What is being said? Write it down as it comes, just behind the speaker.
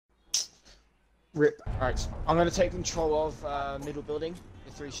Rip. Right, I'm going to take control of middle building,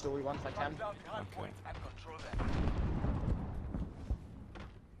 the 3-story one if I can. Okay.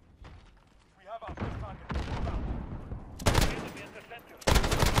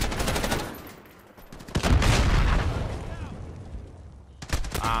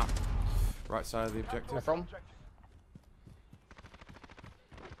 Ah, right side of the objective. Where from?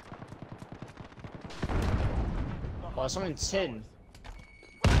 Oh, there's someone in tin.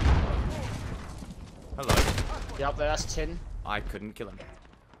 Hello. Yeah, up there, that's tin. I couldn't kill him.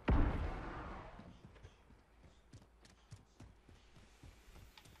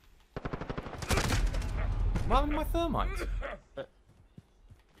 What happened to my thermite?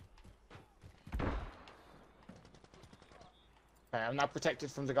 Okay, I'm now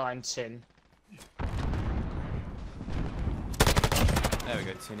protected from the guy in tin. There we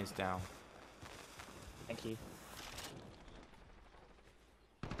go, tin is down. Thank you.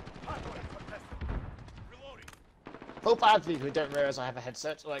 Feel bad for people who don't realise I have a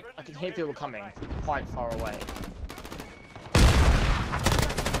headset. Like, I can hear people coming from quite far away.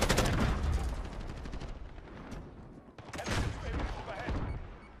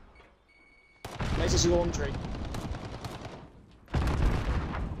 This is laundry.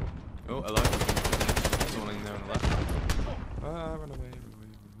 Oh, hello. Someone in there on the left. Ah, run away, run away,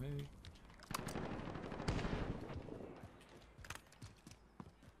 run away.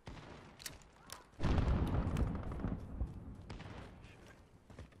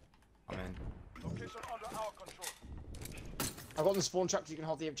 I'm in. Location under our control. I've got the spawn trap so you can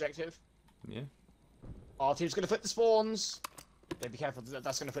hold the objective. Yeah. Our team's gonna flip the spawns. Yeah, be careful.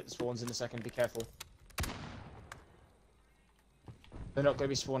 That's gonna flip the spawns in a second. Be careful. They're not gonna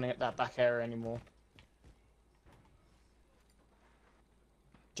be spawning at that back area anymore.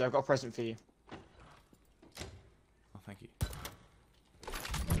 Joe, I've got a present for you. Oh, thank you.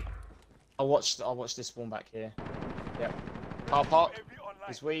 I'll watch this spawn back here. Yep. Car park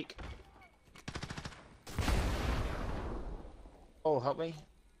is weak. Oh, help me.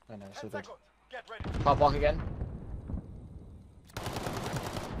 Oh no, it's all good. Get ready. Car park again.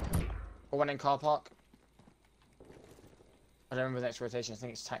 Or one in car park. I don't remember the next rotation. I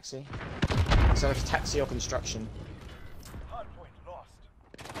think it's taxi. So it's taxi or construction. Hardpoint lost.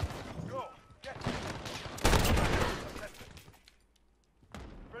 Go. Get.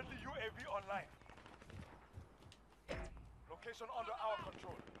 Friendly UAV online. Location under our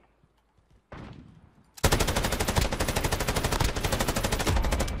control.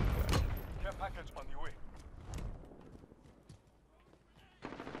 Care package on the way.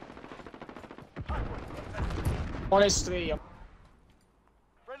 Hardpoint contested. Honestly,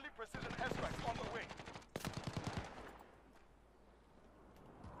 Friendly precision airstrikes on the way.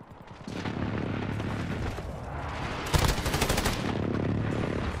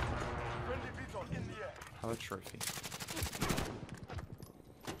 Friendly VTOL in the air. Have a trophy. it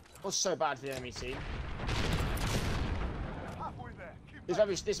was so bad for the enemy team. Halfway there. Keep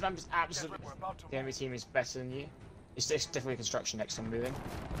This map is absolutely. We're about to The enemy team is better than you. It's definitely construction next time moving.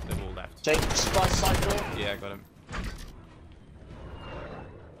 They've all left. Jake, supply side door. Yeah, I got him.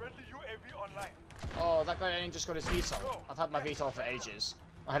 Friendly UAV online. Oh, that guy only just got his VTOL. I've had my VTOL for ages.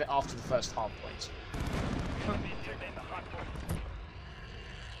 I had it after the first hard point. Taking the hardpoint.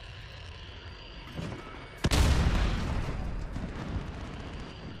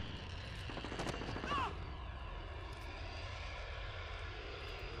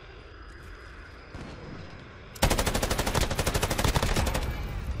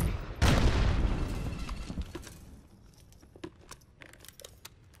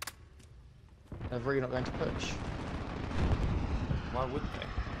 They're really not going to push. Why would they?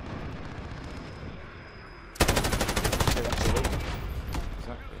 So that's all.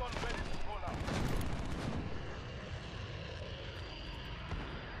 Exactly. One ready to roll out.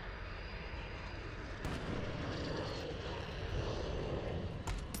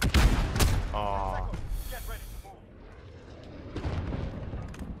 Ah, Get ready to move.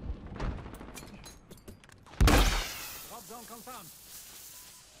 Top zone confirmed.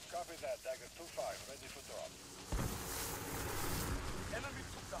 Copy that. Dagger 2-5. Ready for drop. Enemy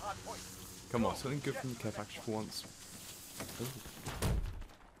took the hard point. come on, something good from the care package for once. Ooh.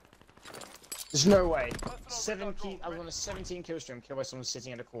 There's no way. I was on a 17 kill stream killed by someone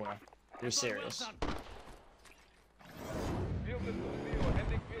sitting in a corner. You're serious.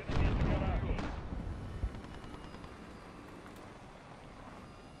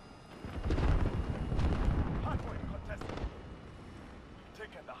 Hardpoint contested.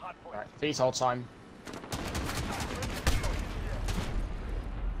 Taking the hardpoint. Right, VTOL time.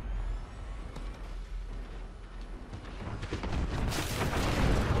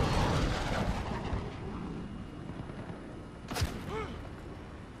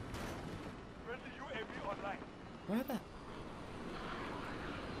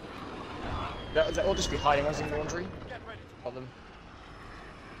 They'll just be hiding us in laundry. Got them.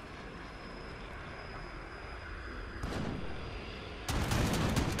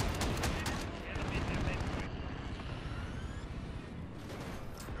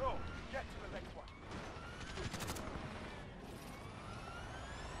 Go. Get to the next one.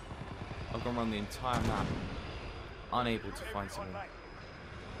 I've gone around the entire map, unable to find someone.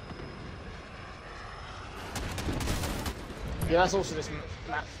 Yeah, that's also this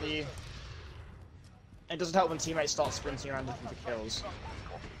map for you. It doesn't help when teammates start sprinting around looking for kills.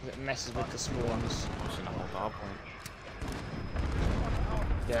 It messes with the small ones. I'm just gonna hold the hard point.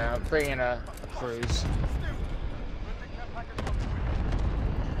 Yeah, bring in a cruise.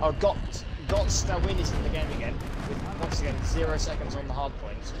 Oh, Got's now winning in the game again. With, once again, 0 seconds on the hard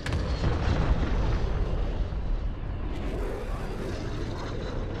point.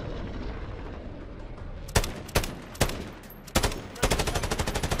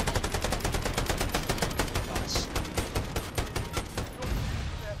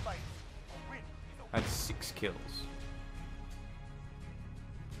 I had 6 kills.